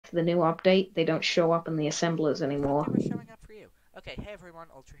after the new update, they don't show up in the assemblers I thought anymore. they were showing up for you. Okay, hey everyone,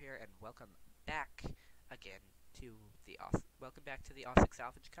 Ultra here, and welcome back again to welcome back to the Osik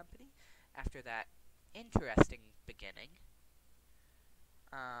Salvage Company. After that interesting beginning,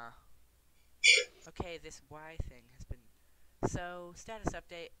 okay, this Y thing has been. So status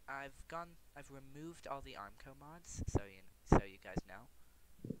update. I've removed all the Armco mods, so you guys know,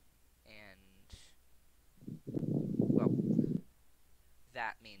 and well,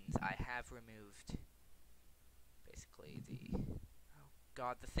 that means I have removed basically the. Oh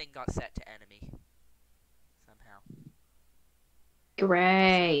God, the thing got set to enemy somehow. Also, the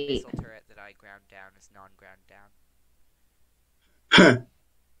Great. missile turret that I ground down is non-ground down. Huh.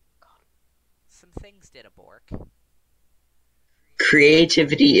 Some things did a bork.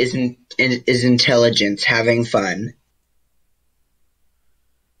 Creativity is intelligence, having fun.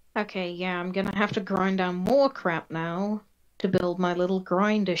 Okay, yeah, I'm gonna have to grind down more crap now to build my little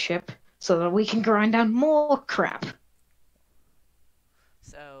grinder ship so that we can grind down more crap.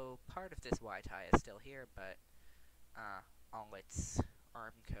 So, part of this Y-tie is still here, but, all its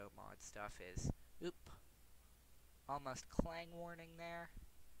Armco mod stuff is, almost clang warning there.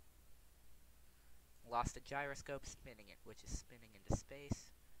 Lost a gyroscope spinning it, which is spinning into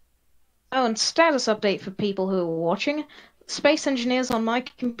space. Oh, and status update for people who are watching. Space Engineers on my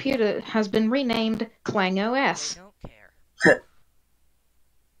computer has been renamed Clang They OS. don't care.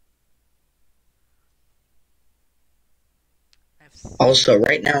 Also,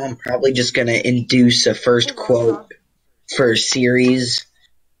 right now I'm probably just gonna induce a first quote for series.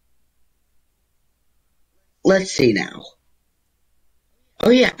 Let's see now. Oh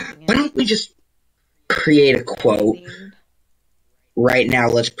yeah, why don't we just create a quote right now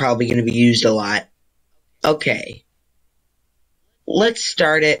that's probably gonna be used a lot. Okay. Let's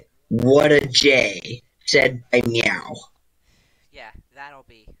start it. What a J, said by Meow. Yeah, that'll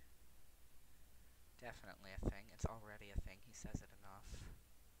be definitely a thing. It's already a thing. He says it enough.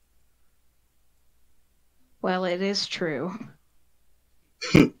 Well, it is true.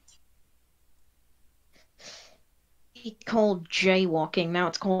 He called jaywalking, now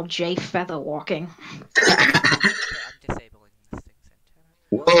it's called jay-feather-walking. Okay, I'm disabling this thing's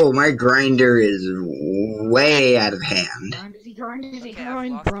antenna. Whoa, my grinder is way out of hand. Okay,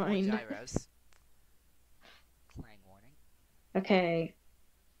 I've lost more gyros. Clang warning. Okay.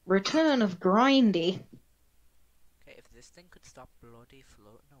 Return of Grindy. Okay, if this thing could stop bloody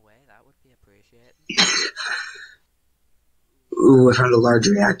floating away, that would be appreciated. Ooh, I found a large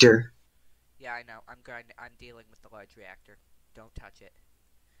reactor. Yeah, I know. I'm dealing with the large reactor. Don't touch it.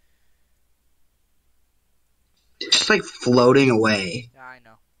 It's just like floating away. Yeah, I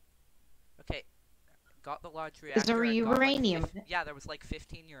know. Okay, got the large reactor. Is there uranium? Yeah, there was like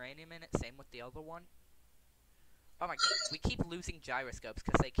 15 uranium in it. Same with the other one. Oh my god, we keep losing gyroscopes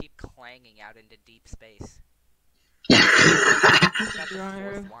because they keep clanging out into deep space. It's about the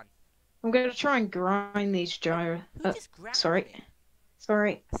fourth one. I'm gonna try and grind these gyros. Who just grabbed sorry. me?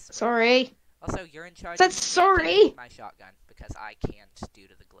 Sorry. Also, you're in charge Said of sorry! my shotgun, because I can't due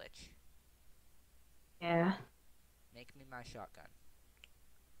to the glitch. Yeah. Make me my shotgun.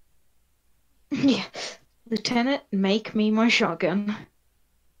 Yeah. Lieutenant, make me my shotgun.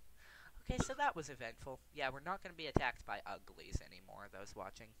 Okay, so that was eventful. Yeah, we're not going to be attacked by uglies anymore, those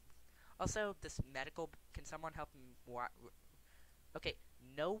watching. Also, this medical... Can someone help him... Okay,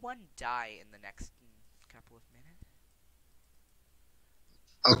 no one die in the next couple of minutes.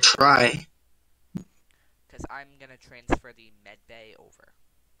 I'll try. Because I'm going to transfer the medbay over.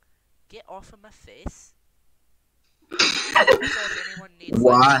 Get off of my face. Also, if anyone needs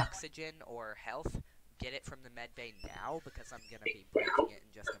like, oxygen or health, get it from the medbay now, because I'm going to be breaking it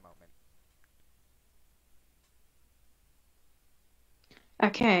in just a moment.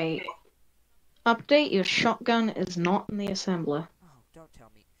 Okay. Update, your shotgun is not in the assembler. Oh, don't tell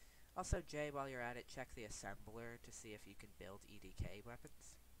me. Also, Jay, while you're at it, check the assembler to see if you can build EDK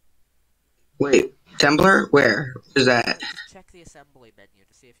weapons. Wait, assembler? Where? Where's that? Just check the assembly menu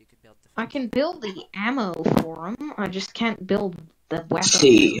to see if you can build defense. I can build the ammo for them, I just can't build the weapons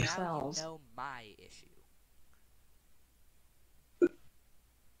themselves. Now you know my issue.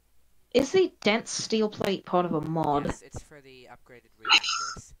 Is the dense steel plate part of a mod? Yes, it's for the upgraded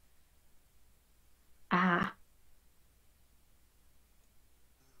reactors. Ah.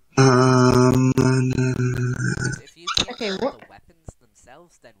 If you can't build the weapons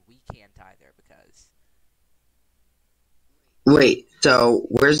themselves, then we can't either, because... Wait, so,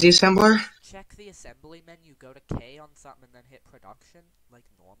 where's the assembler? Check the assembly menu, go to K on something, and then hit production, like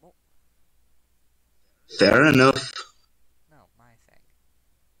normal. Fair enough. No, my thing.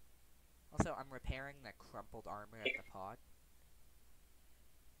 Also, I'm repairing that crumpled armor at the pod.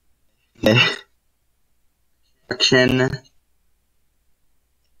 Action.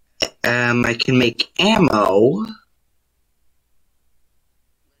 I can make ammo.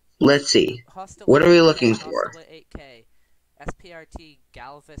 Let's see. Hostile What at are we 8K, looking for? Hostile at 8K. SPRT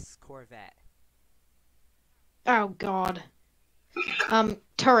Galvis Corvette. Oh God.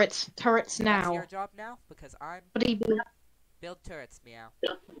 Turrets That's now. your job now? Because I'm... What do you do? Build turrets, meow.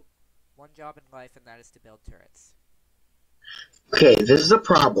 One job in life, and that is to build turrets. Okay, this is a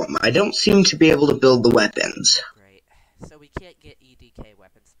problem. I don't seem to be able to build the weapons. Great. So we can't get EDK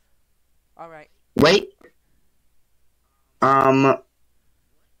weapons. Alright. Wait.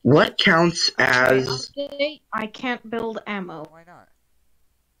 What counts as... Okay, I can't build ammo. Why not?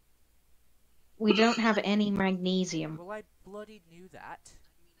 We don't have any magnesium. Well, I bloody knew that.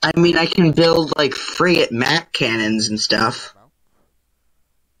 I mean, I can build, like, frigate Mac cannons and stuff.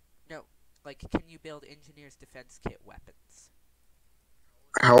 No, like, can you build Engineer's Defense Kit weapons?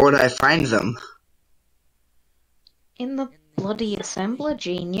 How would I find them? In the bloody assembler,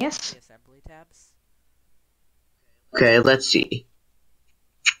 genius. The assembly tabs? Okay, let's see.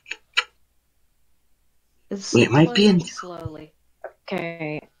 It's It might be in... loading slowly.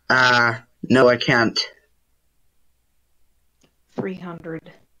 Okay, no, I can't.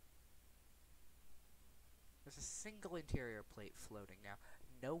 300. There's a single interior plate floating now.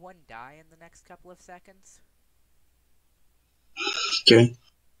 No one die in the next couple of seconds? Okay.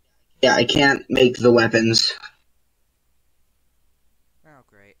 Yeah, I can't make the weapons. Oh,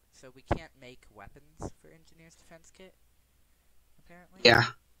 great. So we can't make weapons for Engineer's Defense Kit? Apparently? Yeah.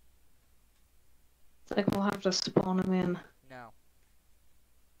 It's like we'll have to spawn them in. No.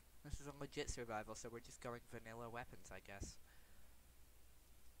 This is a legit survival, so we're just going vanilla weapons, I guess.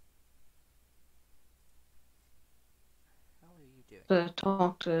 How are you doing? To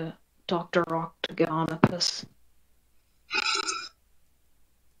talk to Dr. Octagonopus.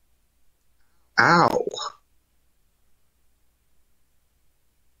 Ow.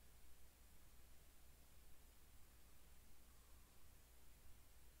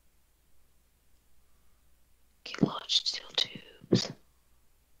 Get large steel tubes.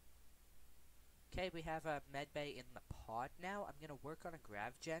 Okay, we have a medbay in the pod now. I'm gonna work on a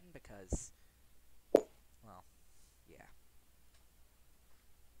grav gen because, well, yeah.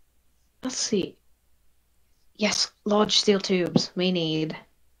 Let's see. Yes, large steel tubes. We need.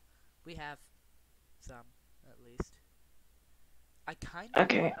 We have some, at least. I kind of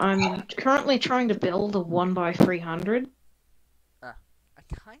Okay, I'm currently trying to build a 1x300. I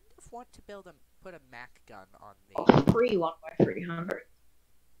kind of want to put a Mac gun on A the... free 1x300.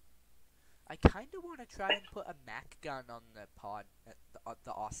 I kind of want to try and put a Mac gun on the pod, at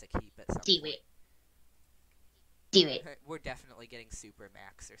the Osik heap at some point. Do it. We're definitely getting super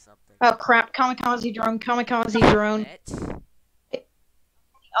Max or something. Oh crap, kamikaze drone, kamikaze drone. What?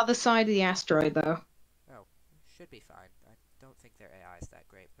 Other side of the asteroid, though. Oh, should be fine. I don't think their AI is that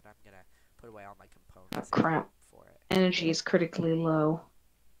great, but I'm gonna put away all my components Oh crap. for it. Energy is critically low.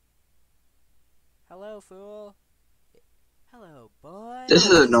 Hello, fool. Hello, boy. This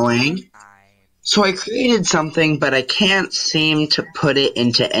is annoying. I'm... So I created something, but I can't seem to put it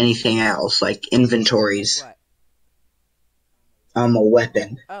into anything else, like inventories. What? A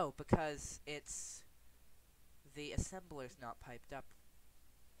weapon. Oh, because it's... the assembler's not piped up.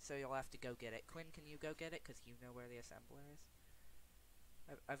 So you'll have to go get it. Quinn, can you go get it? Because you know where the assembler is.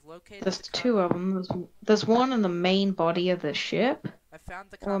 I've located There's the two of them. There's one in the main body of the ship. I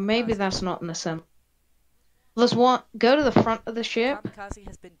found the Or maybe kamikaze. that's not an assembler. There's one. Go to the front of the ship. Kamikaze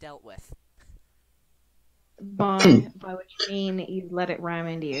has been dealt with. By which you mean you let it ram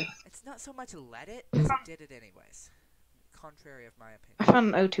into you. It's not so much let it, as it did it anyways. Contrary of my I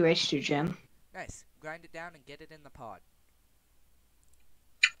opinion. found an O2H2 gen. Nice. Grind it down and get it in the pod.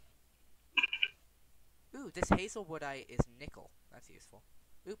 Ooh, this hazelwoodite is nickel. That's useful.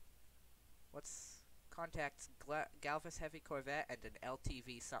 Oop. What's... contacts Galvis Heavy Corvette and an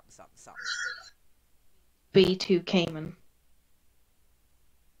LTV something something something. B2 Cayman.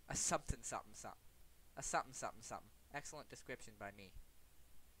 A something something something. A something something something. Excellent description by me.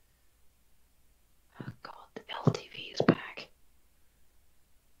 Oh god, the LTV is back.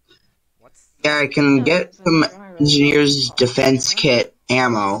 What's... Yeah, I can get some Engineer's Defense Kit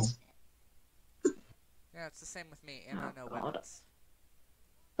ammo. Yeah, it's the same with me. Ammo, no God. weapons.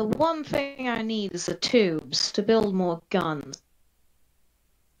 The one thing I need is the tubes to build more guns.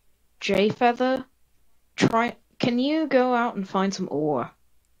 J-Feather, can you go out and find some ore?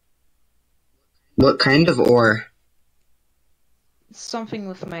 What kind of ore? Something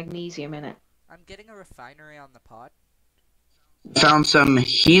with magnesium in it. I'm getting a refinery on the pod. Found some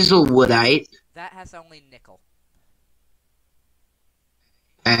hazelwoodite. That has only nickel.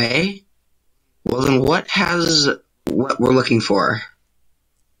 Eh? Well, then what has what we're looking for?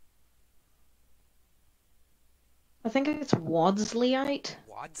 I think it's Wadsleyite.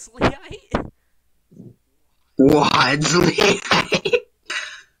 Wadsleyite? Wadsley.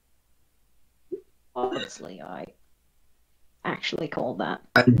 Wadsleyite. Actually called that.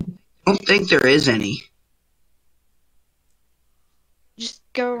 I don't think there is any. Just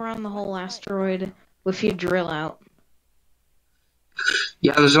go around the whole asteroid with your drill out.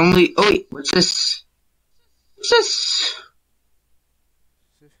 Yeah, there's only. Oh wait, what's this? What's this?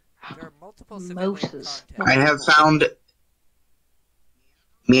 There are multiple civilian Motors. content. I have found.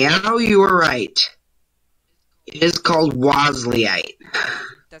 Meow, you were right. It is called Wadsleyite.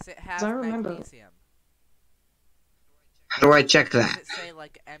 Does it I have remember. magnesium? How do I check Does that? it say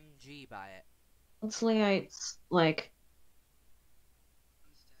like MG by it? Wadsleyite's like.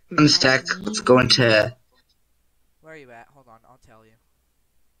 Unstack. Let's go into Where are you at? Hold on, I'll tell you.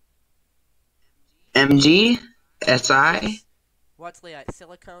 MG, SI. Yes. Wadsleyite,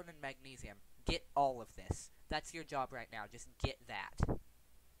 silicone and magnesium. Get all of this. That's your job right now. Just get that.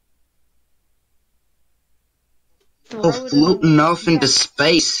 Oh, floating off into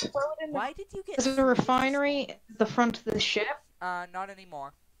space. Why did you get? There's a refinery at the front of the ship. Not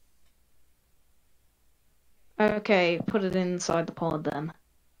anymore. Okay, put it inside the pod then.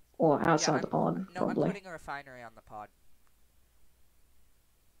 Or outside Yeah, the pod, No, probably. I'm putting a refinery on the pod.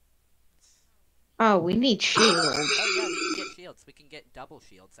 Oh, we need shields. Oh yeah, we can get shields. We can get double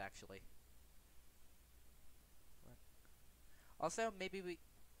shields, actually. Also, maybe we...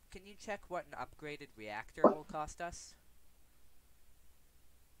 Can you check what an upgraded reactor will cost us?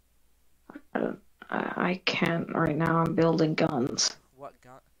 I can't right now. I'm building guns. What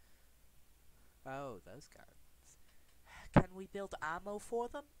gun? Oh, those guns. Can we build ammo for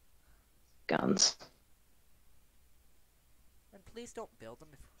them? Guns. And please don't build them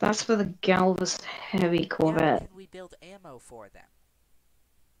if... That's for the Galvus Heavy Yeah, Corvette. can we build ammo for them?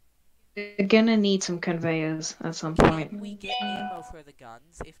 We're gonna need some conveyors at some Can point. we get ammo for the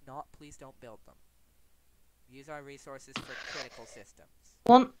guns? If not, please don't build them. Use our resources for critical systems.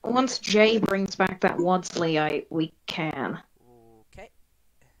 Once Jay brings back that Wadsleyite, we can. Okay.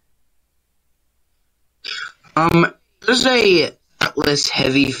 There's a Atlas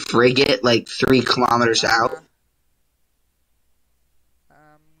heavy frigate like 3 kilometers out.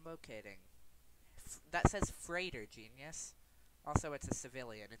 Locating. That says freighter, genius. Also, it's a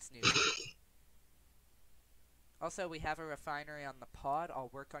civilian. It's new. Also, we have a refinery on the pod. I'll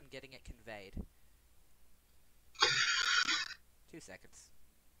work on getting it conveyed. 2 seconds.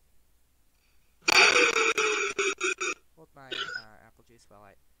 Hold my apple juice while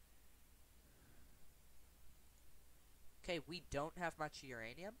I... Okay, we don't have much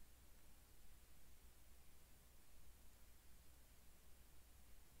uranium.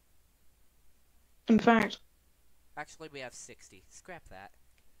 In fact, Actually, we have 60. Scrap that.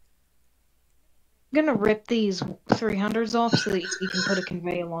 I'm gonna rip these 300s off so that you can put a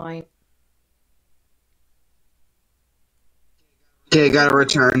conveyor line. Okay, gotta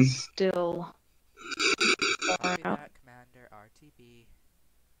return. Still. I'll be back, Commander. RTB.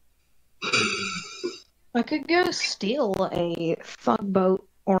 I could go steal a thug boat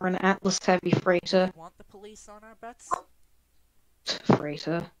or an Atlas Heavy freighter. Want the police on our butts?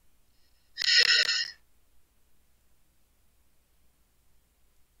 Freighter.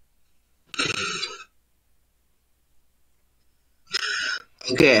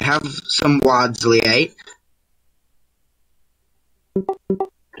 Okay, I have some Wadsleyite.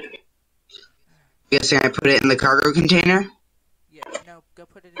 Guessing I put it in the cargo container? Yeah, no, go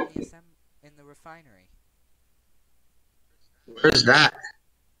put it in the in the refinery. Where's that?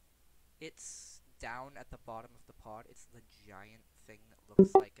 It's down at the bottom of the pod. It's the giant thing that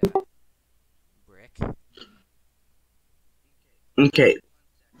looks like a brick. Okay,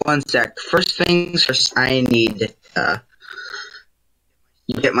 one sec. First things first, I need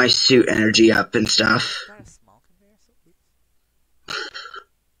get my suit energy up and stuff. Is that a small conveyor?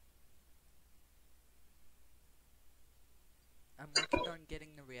 I'm working on getting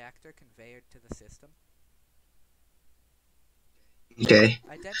the reactor conveyed to the system. Okay.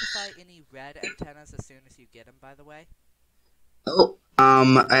 Identify any red antennas as soon as you get them, by the way. Oh,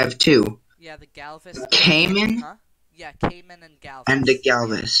 I have 2. Yeah, the Galvus... Cayman? Huh? Yeah, Cayman and Galvus. And the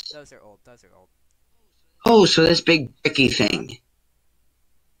Galvus. Yeah, those are old, those are old. Oh, so this big bricky thing.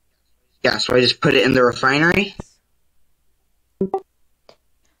 Yeah, so I just put it in the refinery? Yes.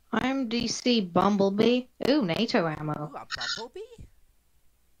 I'm DC Bumblebee. Ooh, NATO ammo. Ooh, a bumblebee?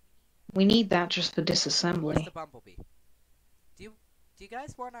 We need that just for Where's disassembly. the bumblebee? Do you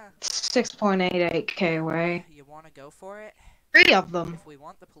guys wanna... 6.88 KOA. You wanna go for it? 3 of them. If we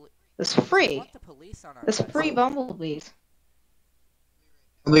want the police, There's if we 3. want the police on our There's side, 3 bumblebees.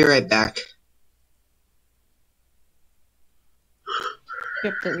 I'll be right back.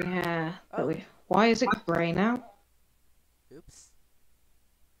 Ship that we have. Oh. Why is it grey now? Oops.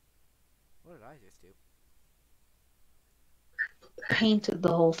 What did I just do? Painted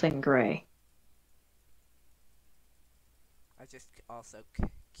the whole thing grey. I just also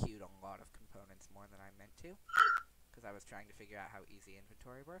queued a lot of components more than I meant to, because I was trying to figure out how easy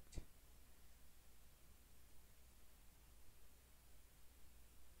inventory worked.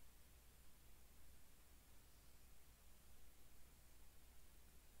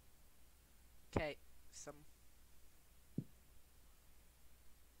 Okay,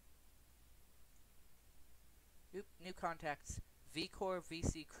 new contacts: V-Core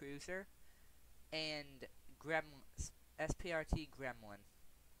VC Cruiser and SPRT Gremlin.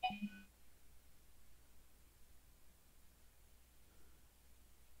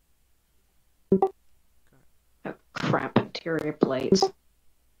 Oh, crap, interior plates.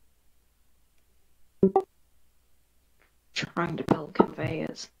 Trying to build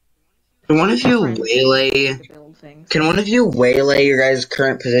conveyors. Can one of you waylay? Can one of you waylay your guys'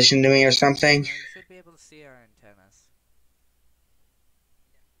 current position to me or something? You should be able to see our antennas.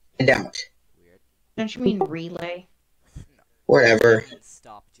 I doubt. Weird. Don't you mean relay? No. Whatever.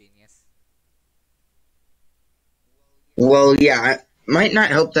 Stop, genius. Well, yeah, it might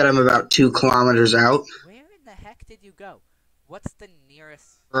not help that I'm about 2 kilometers out. Where in the heck did you go? What's the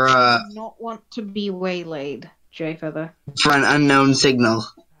nearest? For, I do not want to be waylaid, J-Feather. for an unknown signal.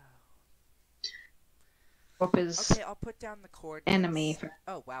 Swap is Okay, I'll put down the coordinates. enemy.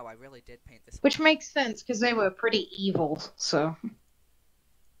 Oh wow, I really did paint this. Which makes sense, because they were pretty evil, so...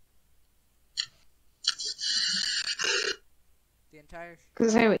 The entire.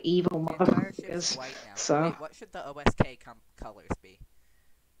 Because they were evil The entire ship's motherfuckers. white now. So... Wait, what should the OSK colors be?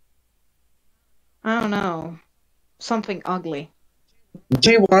 I don't know. Something ugly.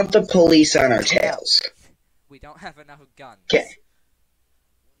 Do you want the police on our tails? We don't have enough guns. Okay.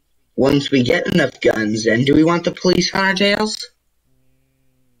 Once we get enough guns, then do we want the police on our tails?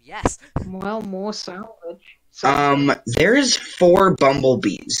 Yes. Well, more salvage. There's 4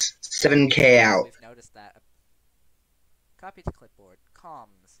 bumblebees. 7K out. We've noticed that. Copy to clipboard.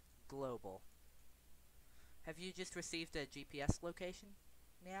 Comms. Global. Have you just received a GPS location?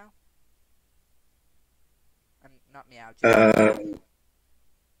 Meow? Not meow.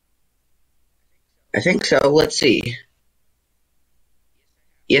 I think so. Let's see.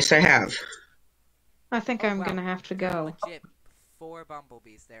 Yes, I have. I think I'm gonna have to go. Legit 4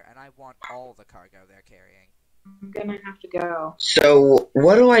 bumblebees there, and I want all the cargo they're carrying. I'm gonna have to go. So,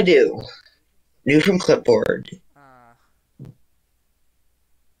 what do I do? New from clipboard.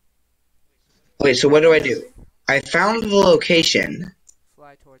 Wait, so what do I do? I found the location.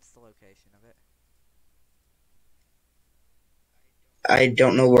 Fly towards the location of it. I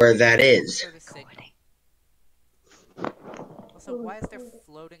don't know where that is. Sort of signal. Also, why is there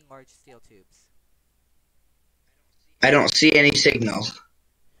floating large steel tubes? I don't see any signal.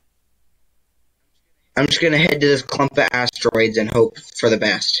 I'm just gonna head to this clump of asteroids and hope for the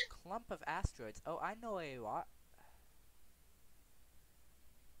best. Clump of asteroids. Oh, I know a lot.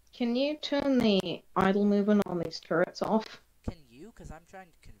 Can you turn the idle movement on these turrets off? Can you? Because I'm trying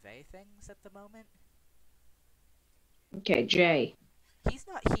to convey things at the moment. Okay, Jay. He's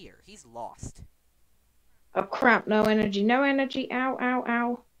not here. He's lost. Oh crap, no energy, no energy, ow, ow,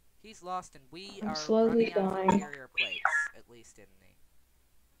 ow. He's lost, and we I'm are slowly running out of dying. interior plates, at least in the...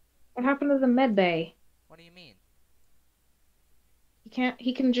 What happened to the med bay? What do you mean?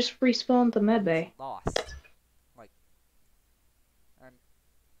 He can just respawn at the med bay. Lost. Like, I'm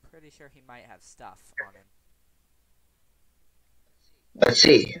pretty sure he might have stuff on him. Let's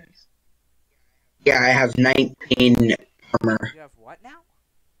see. Yeah, I have 19 armor. You have what now?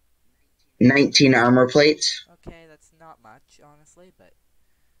 19 armor plates. Okay, that's not much, honestly, but...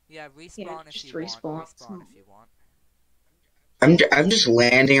 Yeah, respawn Yeah, if just you respawn. want. Respawn if you want. I'm just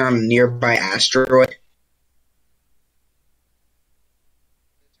landing on a nearby asteroid.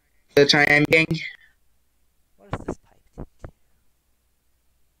 For the time being. What is this pipe to?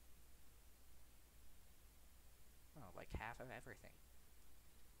 Oh, like half of everything.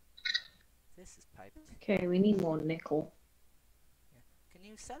 This is piped. Okay, we need more nickel. Yeah. Can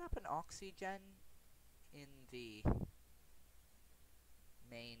you set up an oxygen in the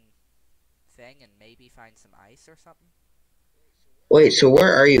main thing and maybe find some ice or something? Wait, so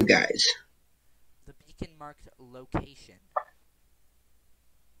where are you guys? The beacon marked location.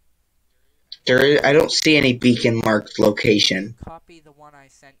 I don't see any beacon marked location. Copy the one I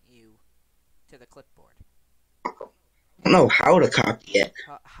sent you to the clipboard. don't know how to copy it.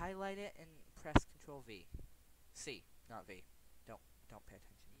 Highlight it and press Control V. C, not V. Don't pay attention.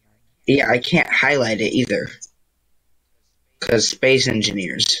 Yeah, I can't highlight it either. Because space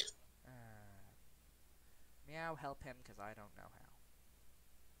engineers. Meow, help him, because I don't know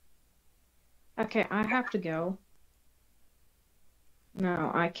how. Okay, I have to go.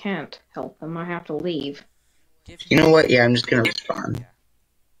 No, I can't help him. I have to leave. You know what? Yeah, I'm just gonna respond. Yeah.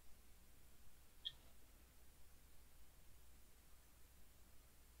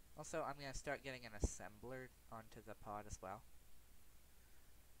 Also, I'm gonna start getting an assembler onto the pod as well.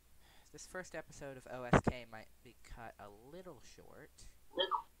 This first episode of OSK might be cut a little short.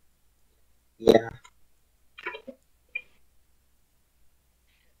 Yeah.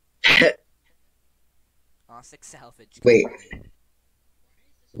 Osik salvage. Wait.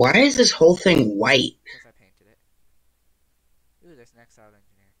 Why is this whole thing white? Because I painted it. Ooh, there's an exiled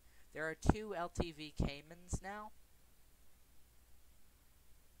engineer. There are 2 LTV Caymans now.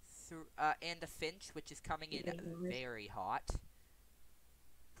 And a Finch, which is coming in very hot.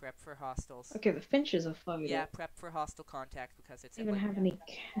 Prep for hostiles. Okay, the Finch is a fighter. Yeah, prep for hostile contact because it's at Even like have any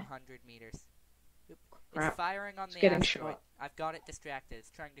 100 meters. Oop. crap. It's firing on It's the getting asteroid. shot. I've got it distracted. It's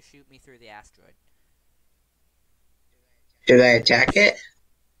trying to shoot me through the asteroid. Should I attack it?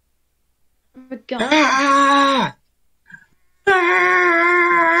 The gun. Ah!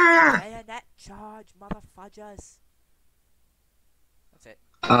 Ah! Bayonet charge, motherfudgers! That's it.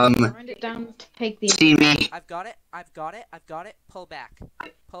 Grind it down, take the... See me. I've got it. I've got it. I've got it. Pull back.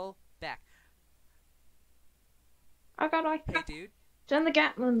 Pull back. I got it. Hey, dude. Turn the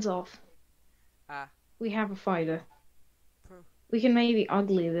Gatlins off. We have a fighter. We can maybe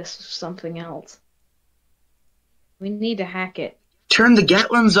ugly this with something else. We need to hack it. Turn the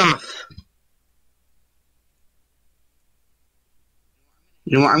Gatlins off.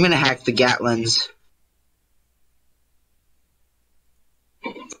 You know what? I'm gonna hack the Gatlins.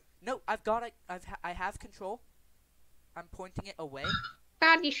 No, I've got it. I have control. I'm pointing it away.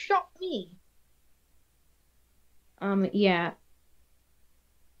 God, you shot me. Yeah.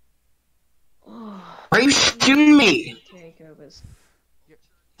 Oh, Why are you shooting me? takeovers.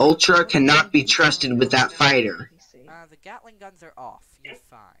 Ultra cannot be trusted with that fighter. The Gatling guns are off. You're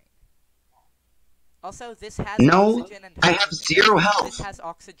fine. Also, this has No, oxygen and I hydrogen. have 0 health. This has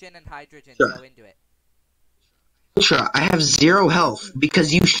oxygen and hydrogen. Sure. Go into it. Ultra, I have 0 health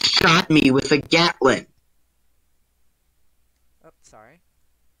because you shot me with a Gatlin. Oh, sorry.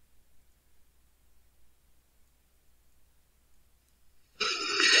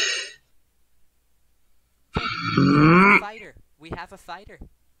 Fighter. We have a fighter.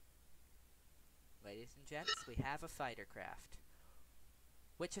 Ladies and gents, we have a fighter craft.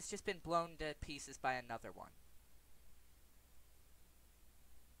 Which has just been blown to pieces by another one.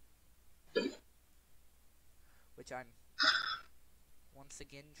 Which I'm once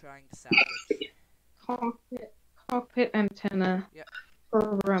again trying to salvage. Cockpit antenna. Yep.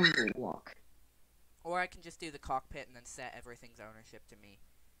 Rumble block. Or I can just do the cockpit and then set everything's ownership to me.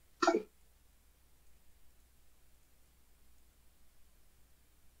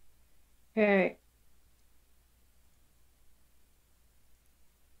 Okay.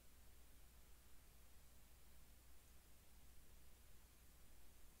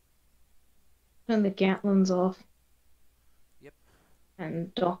 Turn the Gatlins off. Yep.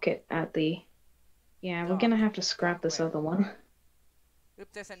 And dock it at the... Yeah, we're Dock. gonna have to scrap this Where? other one. Oop,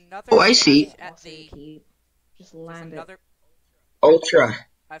 there's another. Oh, I see. smash At the. Just There's land it. another. Ultra.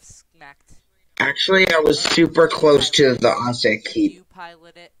 I've smacked. Actually, I was super close to the Osik keep. You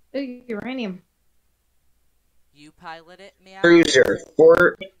pilot it. Ooh, uranium. You pilot it, meow.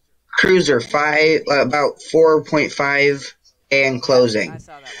 Cruiser 5, about 4.5 and closing. I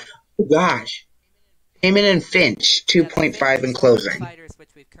saw that one. Oh, gosh. Cayman and Finch, 2.5 and closing. Fighters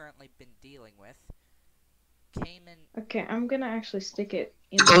which we've currently been dealing with. Cayman. Okay, I'm gonna actually stick it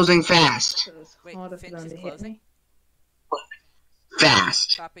in. Closing fast. So it's Wait, harder for Finch them is to hit closing? me.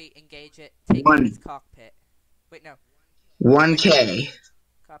 Fast. Copy, engage it. Take it to its cockpit. Wait, no. 1K.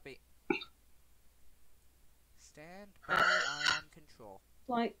 Copy. Stand by, I am control.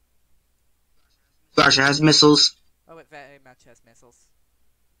 Like, Gosh, it has missiles. Oh, it very much has missiles.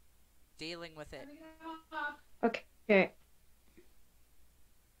 Dealing with it. okay.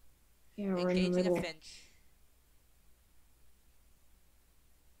 Yeah, we're in the Engaging middle. a Finch.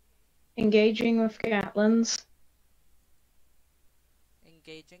 Engaging with Gatlins.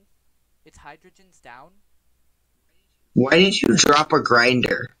 Engaging. Its hydrogen's down. Why did you drop a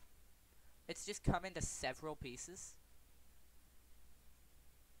grinder? It's just come into several pieces.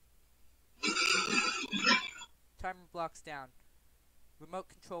 Timer block's down. Remote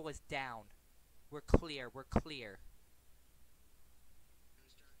control is down. We're clear, we're clear.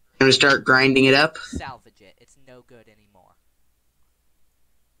 gonna start grinding it up? Salvage it. It's no good anymore.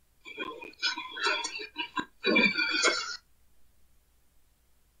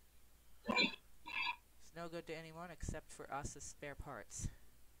 It's no good to anyone except for us as spare parts.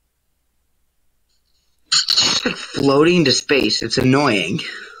 Floating to space. It's annoying.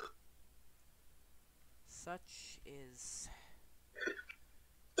 Such is...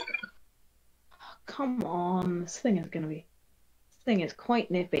 Come on, this thing is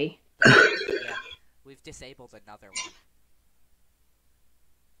quite nippy. Yeah, we've disabled another one.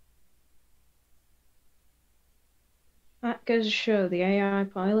 That goes to show the AI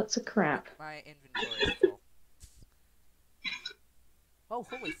pilots are crap. My inventory is full. Oh,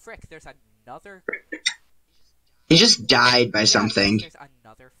 holy frick, there's another... He just died by something. There's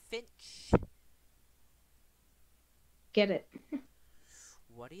another finch. Get it?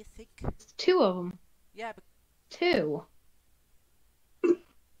 What do you think? It's 2 of them. Yeah, but... 2.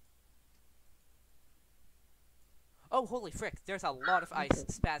 Oh, holy frick, there's a lot of ice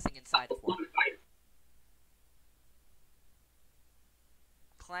spazzing inside of one.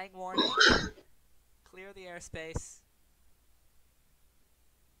 Clang warning. Clear the airspace.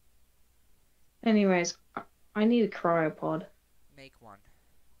 Anyways, I need a cryopod. Make one.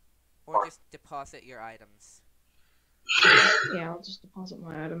 Or just deposit your items. Yeah, I'll just deposit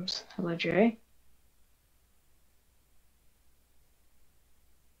my items. Hello, Jay.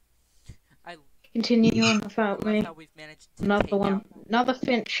 Continue on without me. How we've managed to Another one. Another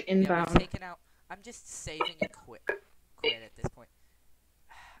finch inbound. Yeah, we've taken out... I'm just saving a quit at this point.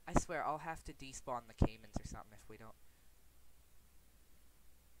 I swear, I'll have to despawn the caimans or something if we don't.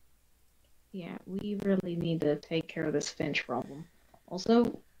 Yeah, we really need to take care of this finch problem.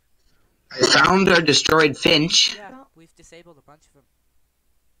 Also... I found a destroyed finch. Yeah, we've disabled a bunch of them.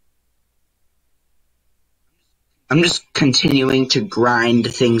 I'm just continuing to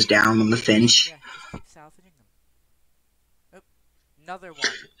grind things down on the finch. Yeah, just keep salvaging them. Oh, another one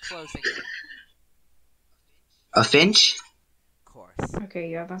closing in. A finch? Of course. Okay,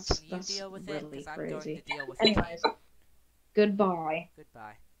 yeah, that's deal with really it, 'cause I'm crazy. going to deal with Anyways, goodbye.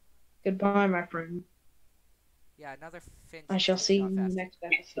 Goodbye. Goodbye, my friend. Yeah, another finch. I shall see you in the next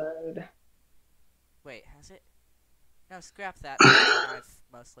episode. Wait, has it? No, scrap that. I've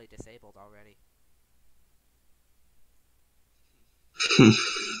mostly disabled already.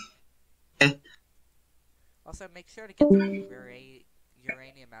 Also, make sure to get the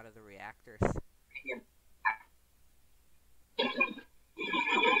uranium out of the reactors.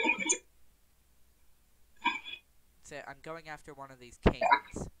 So I'm going after one of these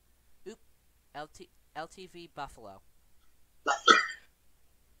caimans. Oop, LTV Buffalo. Oop,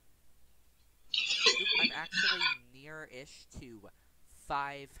 I'm actually near-ish to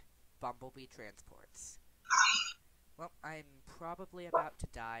 5 Bumblebee transports. Well, I'm probably about to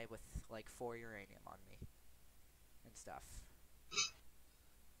die with, like, 4 uranium on me. And stuff.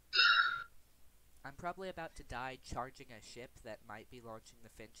 I'm probably about to die charging a ship that might be launching the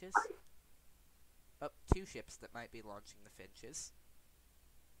finches. Oh, 2 ships that might be launching the finches.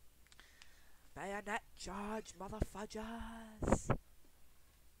 Bayonet charge, motherfudgers!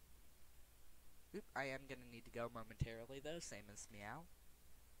 Oop, I am gonna need to go momentarily, though, same as Meow.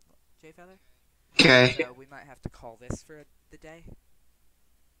 J-Feather? Okay. So we might have to call this for the day.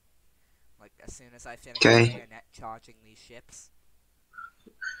 Like, as soon as I finish bayonet charging these ships.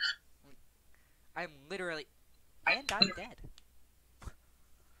 I'm literally... And I'm dead.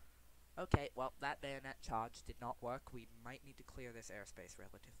 Okay, well, that bayonet charge did not work. We might need to clear this airspace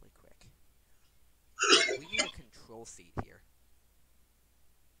relatively quick. We need a control seat here.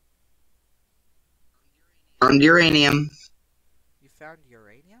 Found uranium. You found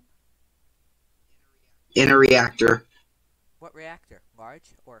uranium? In a reactor. What reactor?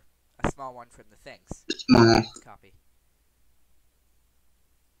 Large? Or a small one from the things? Small. Copy.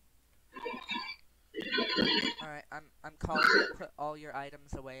 Alright, I'm calling it. Put all your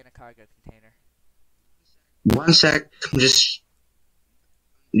items away in a cargo container. 1 sec. I'm just...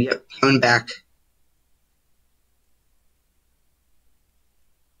 Yep, coming back.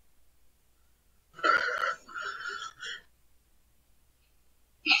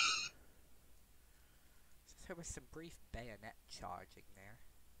 There was some brief bayonet charging there.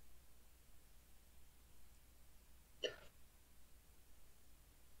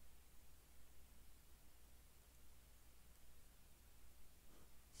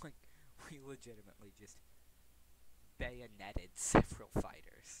 Like, we legitimately just bayoneted several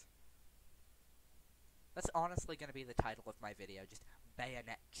fighters. That's honestly going to be the title of my video, just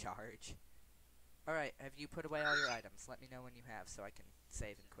bayonet charge. Alright, have you put away all your items? Let me know when you have so I can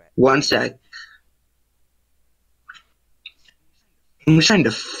save and quit. 1 sec. I'm trying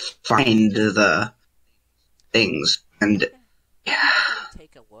to find the things, and I'm gonna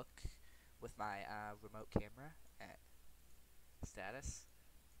take a look with my remote camera at status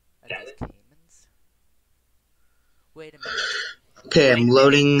of these caimans. Wait a minute. okay, I'm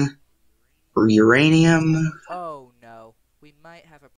loading uranium.